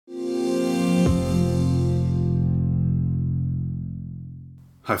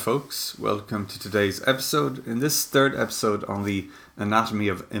Hi folks, welcome to today's episode. In this third episode on the anatomy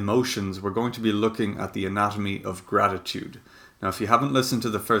of emotions, we're going to be looking at the anatomy of gratitude. Now, if you haven't listened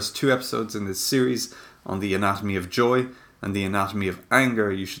to the first two episodes in this series on the anatomy of joy and the anatomy of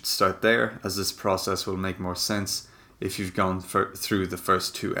anger, you should start there, as this process will make more sense if you've gone through the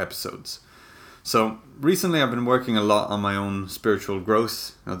first two episodes. So recently I've been working a lot on my own spiritual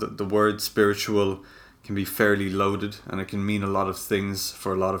growth. Now, the word spiritual can be fairly loaded and it can mean a lot of things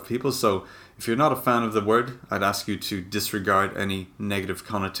for a lot of people. So if you're not a fan of the word, I'd ask you to disregard any negative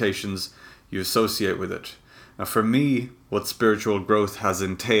connotations you associate with it. Now, for me, what spiritual growth has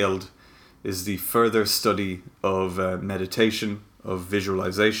entailed is the further study of meditation, of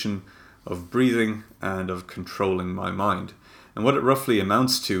visualization, of breathing, and of controlling my mind. And what it roughly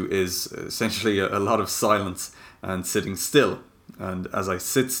amounts to is essentially a lot of silence and sitting still. And as I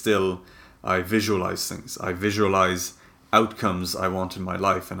sit still, I visualize things. I visualize outcomes I want in my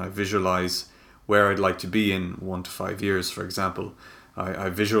life, and I visualize where I'd like to be in 1 to 5 years, for example. I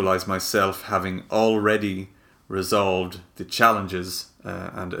visualize myself having already resolved the challenges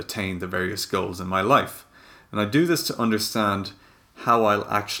and attained the various goals in my life. And I do this to understand how I'll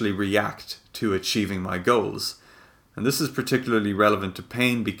actually react to achieving my goals. And this is particularly relevant to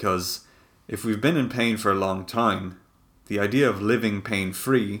pain because if we've been in pain for a long time, the idea of living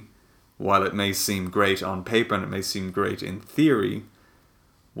pain-free, while it may seem great on paper and it may seem great in theory,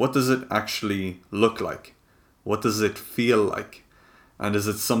 what does it actually look like? What does it feel like? And is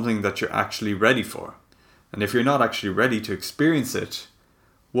it something that you're actually ready for? And if you're not actually ready to experience it,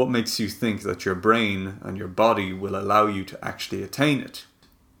 what makes you think that your brain and your body will allow you to actually attain it?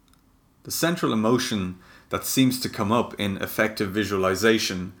 The central emotion that seems to come up in effective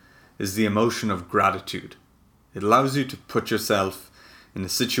visualization is the emotion of gratitude. It allows you to put yourself in a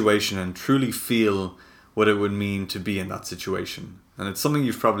situation and truly feel what it would mean to be in that situation. And it's something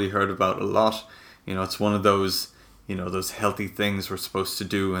you've probably heard about a lot. It's one of those, those healthy things we're supposed to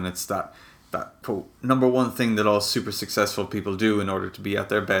do, and it's that quote, number one thing that all super successful people do in order to be at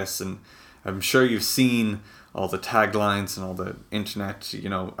their best. And I'm sure you've seen all the taglines and all the internet,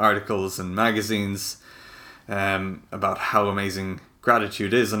 articles and magazines about how amazing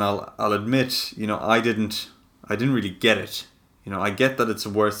gratitude is. And I'll admit, I didn't really get it. I get that it's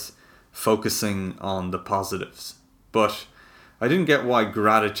worth focusing on the positives, but I didn't get why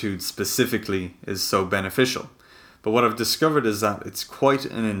gratitude specifically is so beneficial. But what I've discovered is that it's quite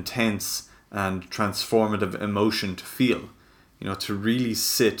an intense and transformative emotion to feel, to really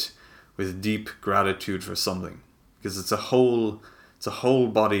sit with deep gratitude for something, because it's a whole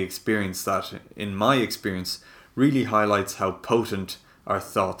body experience that, in my experience, really highlights how potent our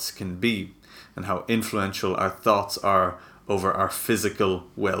thoughts can be and how influential our thoughts are over our physical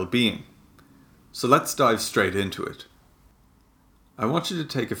well-being. So let's dive straight into it. I want you to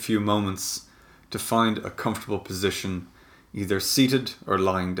take a few moments to find a comfortable position, either seated or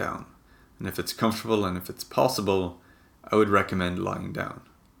lying down. And if it's comfortable and if it's possible, I would recommend lying down.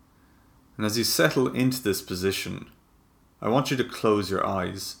 And as you settle into this position, I want you to close your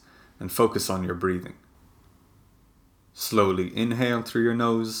eyes and focus on your breathing. Slowly inhale through your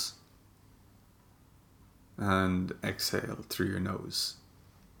nose and exhale through your nose.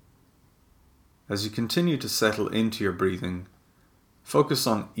 As you continue to settle into your breathing, focus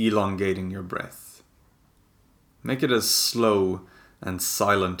on elongating your breath. Make it as slow and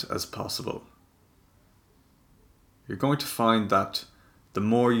silent as possible. You're going to find that the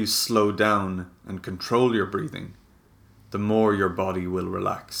more you slow down and control your breathing, the more your body will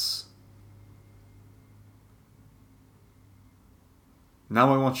relax.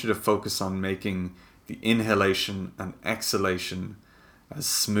 Now I want you to focus on making the inhalation and exhalation as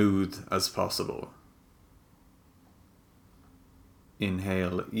smooth as possible.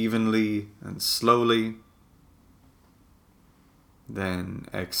 Inhale evenly and slowly, then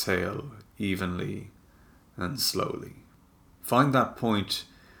exhale evenly and slowly. Find that point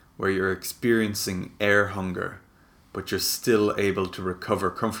where you're experiencing air hunger, but you're still able to recover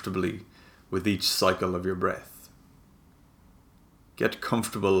comfortably with each cycle of your breath. Get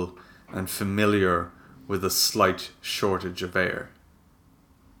comfortable and familiar with a slight shortage of air.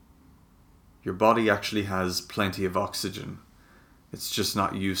 Your body actually has plenty of oxygen. It's just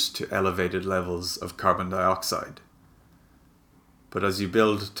not used to elevated levels of carbon dioxide. But as you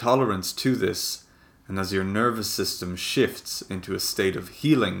build tolerance to this, and as your nervous system shifts into a state of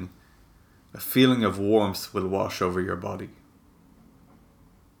healing, a feeling of warmth will wash over your body.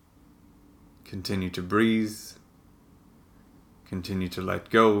 Continue to breathe, continue to let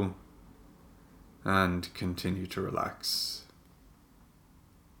go, and continue to relax.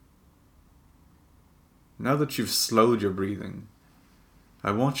 Now that you've slowed your breathing,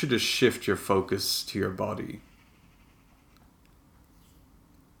 I want you to shift your focus to your body.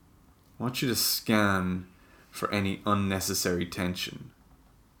 I want you to scan for any unnecessary tension.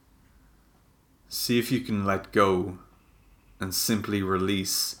 See if you can let go and simply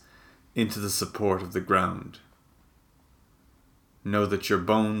release into the support of the ground. Know that your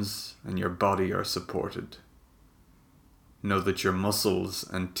bones and your body are supported. Know that your muscles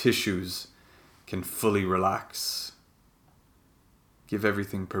and tissues can fully relax. Give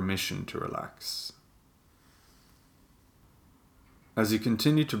everything permission to relax. As you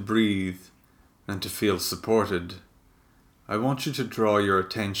continue to breathe and to feel supported, I want you to draw your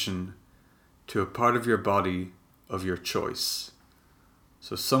attention to a part of your body of your choice.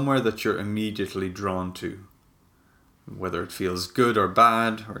 So somewhere that you're immediately drawn to. Whether it feels good or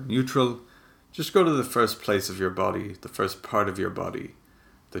bad or neutral, just go to the first place of your body, the first part of your body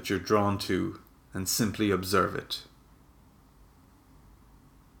that you're drawn to, and simply observe it.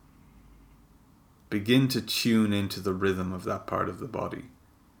 Begin to tune into the rhythm of that part of the body.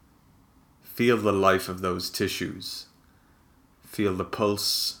 Feel the life of those tissues. Feel the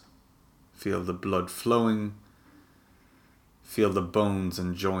pulse. Feel the blood flowing. Feel the bones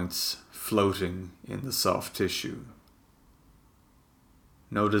and joints floating in the soft tissue.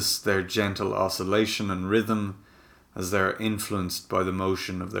 Notice their gentle oscillation and rhythm as they are influenced by the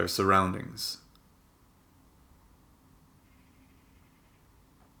motion of their surroundings.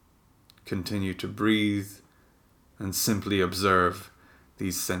 Continue to breathe and simply observe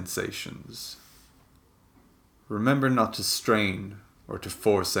these sensations. Remember not to strain or to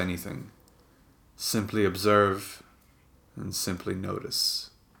force anything. Simply observe and simply notice.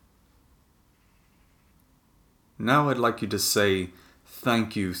 Now I'd like you to say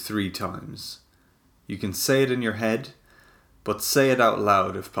thank you 3 times. You can say it in your head, but say it out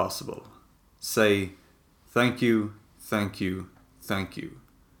loud if possible. Say thank you, thank you, thank you.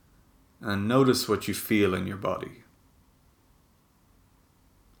 And notice what you feel in your body.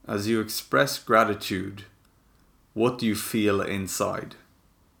 As you express gratitude, what do you feel inside?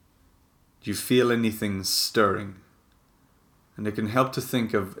 Do you feel anything stirring? And it can help to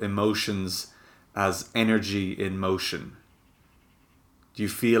think of emotions as energy in motion. Do you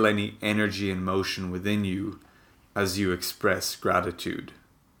feel any energy in motion within you as you express gratitude?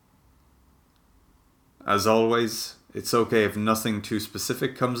 As always, it's okay if nothing too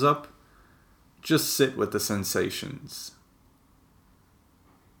specific comes up. Just sit with the sensations.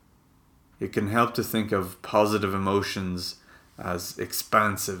 It can help to think of positive emotions as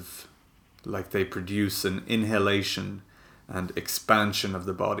expansive, like they produce an inhalation and expansion of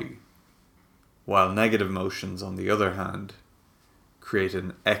the body, while negative emotions, on the other hand, create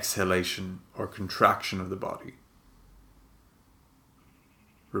an exhalation or contraction of the body.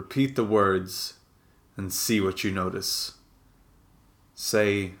 Repeat the words and see what you notice.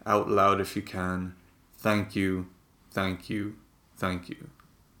 Say out loud if you can, thank you, thank you, thank you.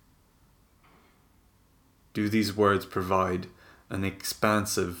 Do these words provide an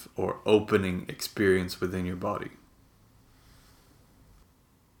expansive or opening experience within your body?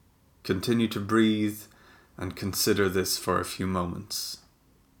 Continue to breathe and consider this for a few moments.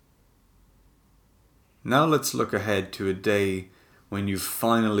 Now let's look ahead to a day when you've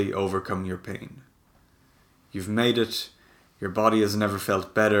finally overcome your pain. You've made it, your body has never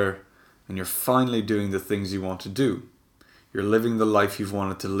felt better, and you're finally doing the things you want to do. You're living the life you've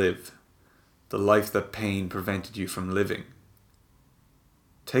wanted to live, the life that pain prevented you from living.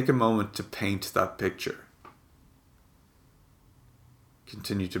 Take a moment to paint that picture.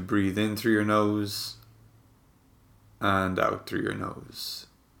 Continue to breathe in through your nose and out through your nose.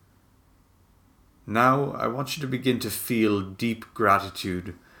 Now I want you to begin to feel deep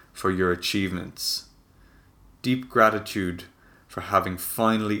gratitude for your achievements. Deep gratitude for having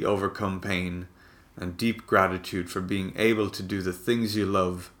finally overcome pain, and deep gratitude for being able to do the things you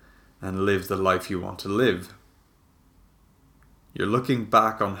love and live the life you want to live. You're looking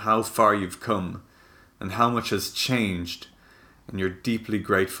back on how far you've come and how much has changed, and you're deeply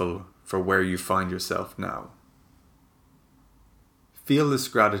grateful for where you find yourself now. Feel this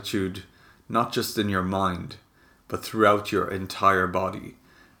gratitude not just in your mind, but throughout your entire body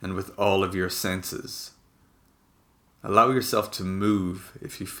and with all of your senses. Allow yourself to move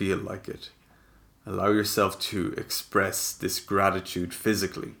if you feel like it. Allow yourself to express this gratitude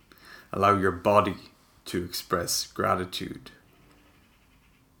physically. Allow your body to express gratitude.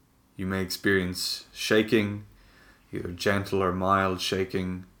 You may experience shaking, either gentle or mild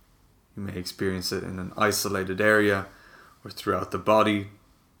shaking. You may experience it in an isolated area or throughout the body.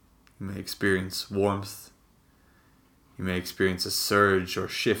 You may experience warmth. You may experience a surge or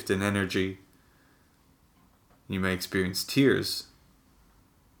shift in energy. You may experience tears.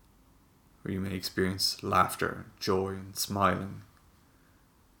 where you may experience laughter, joy, and smiling.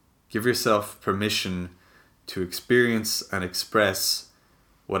 Give yourself permission to experience and express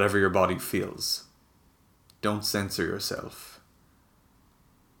whatever your body feels. Don't censor yourself.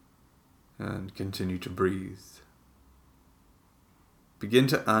 And continue to breathe. Begin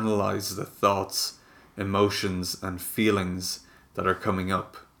to analyze the thoughts, emotions, and feelings that are coming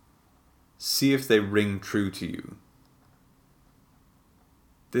up. See if they ring true to you.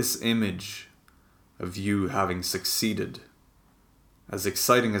 This image of you having succeeded, as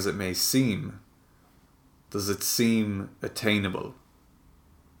exciting as it may seem, does it seem attainable?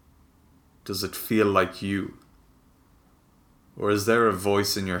 Does it feel like you? Or is there a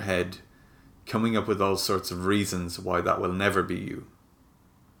voice in your head coming up with all sorts of reasons why that will never be you?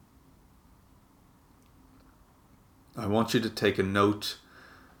 I want you to take a note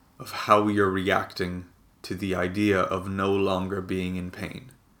of how you're reacting to the idea of no longer being in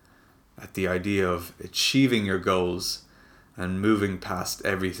pain, at the idea of achieving your goals and moving past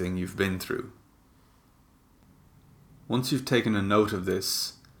everything you've been through. Once you've taken a note of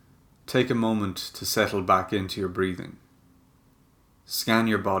this, take a moment to settle back into your breathing. Scan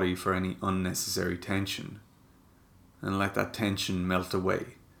your body for any unnecessary tension and let that tension melt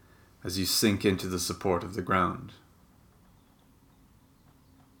away as you sink into the support of the ground.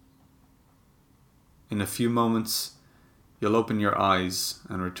 In a few moments, you'll open your eyes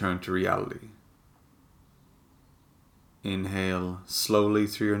and return to reality. Inhale slowly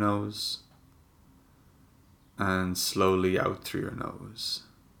through your nose and slowly out through your nose.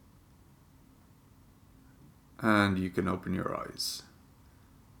 And you can open your eyes.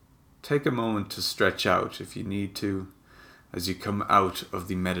 Take a moment to stretch out if you need to as you come out of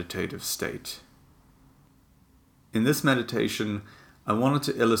the meditative state. In this meditation, I wanted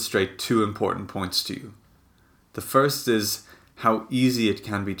to illustrate two important points to you. The first is how easy it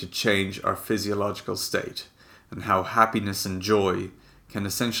can be to change our physiological state and how happiness and joy can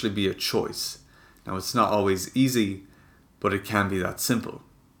essentially be a choice. Now, it's not always easy, but it can be that simple.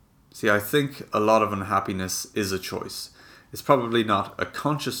 See, I think a lot of unhappiness is a choice. It's probably not a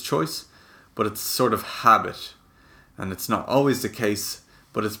conscious choice, but it's sort of habit. And it's not always the case,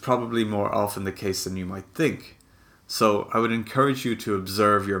 but it's probably more often the case than you might think. So I would encourage you to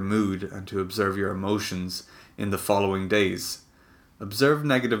observe your mood and to observe your emotions in the following days. Observe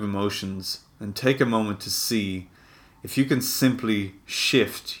negative emotions and take a moment to see if you can simply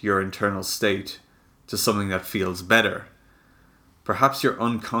shift your internal state to something that feels better. Perhaps you're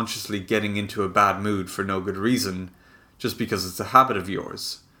unconsciously getting into a bad mood for no good reason, just because it's a habit of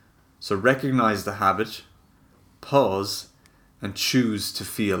yours. So recognize the habit, pause, and choose to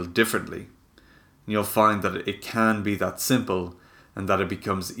feel differently. And you'll find that it can be that simple and that it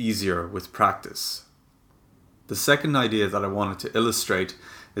becomes easier with practice. The second idea that I wanted to illustrate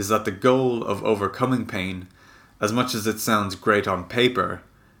is that the goal of overcoming pain, as much as it sounds great on paper,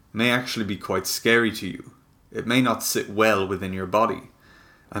 may actually be quite scary to you. It may not sit well within your body.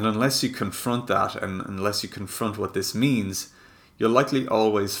 And unless you confront that and unless you confront what this means, you'll likely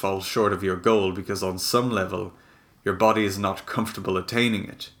always fall short of your goal because on some level, your body is not comfortable attaining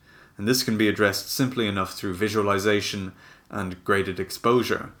it. And this can be addressed simply enough through visualization and graded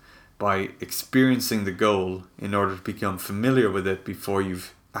exposure, by experiencing the goal in order to become familiar with it before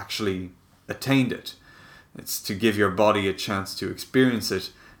you've actually attained it. It's to give your body a chance to experience it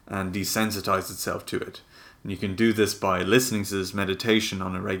and desensitize itself to it. And you can do this by listening to this meditation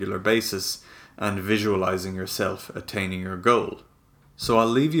on a regular basis and visualizing yourself attaining your goal. So I'll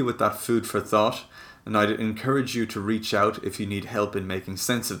leave you with that food for thought, and I'd encourage you to reach out if you need help in making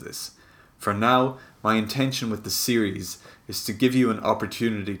sense of this. For now, my intention with the series is to give you an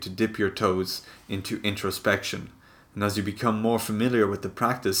opportunity to dip your toes into introspection. And as you become more familiar with the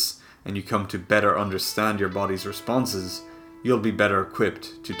practice and you come to better understand your body's responses, you'll be better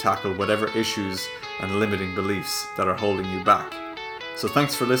equipped to tackle whatever issues and limiting beliefs that are holding you back. So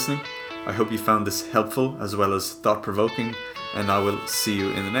thanks for listening. I hope you found this helpful as well as thought-provoking, and I will see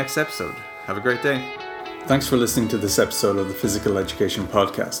you in the next episode. Have a great day. Thanks for listening to this episode of the Physical Education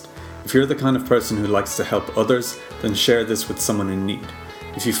Podcast. If you're the kind of person who likes to help others, then share this with someone in need.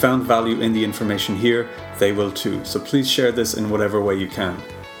 If you found value in the information here, they will too. So please share this in whatever way you can.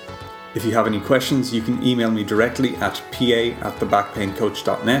 If you have any questions, you can email me directly at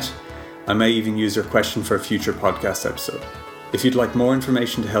pa@thebackpaincoach.net. I may even use your question for a future podcast episode. If you'd like more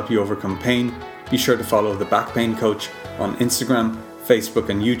information to help you overcome pain, be sure to follow The Back Pain Coach on Instagram, Facebook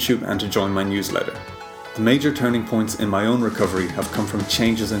and YouTube, and to join my newsletter. The major turning points in my own recovery have come from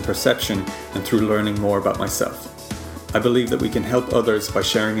changes in perception and through learning more about myself. I believe that we can help others by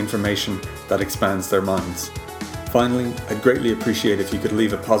sharing information that expands their minds. Finally, I'd greatly appreciate if you could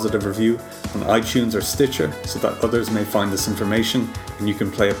leave a positive review on iTunes or Stitcher so that others may find this information and you can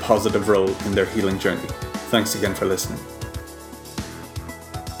play a positive role in their healing journey. Thanks again for listening.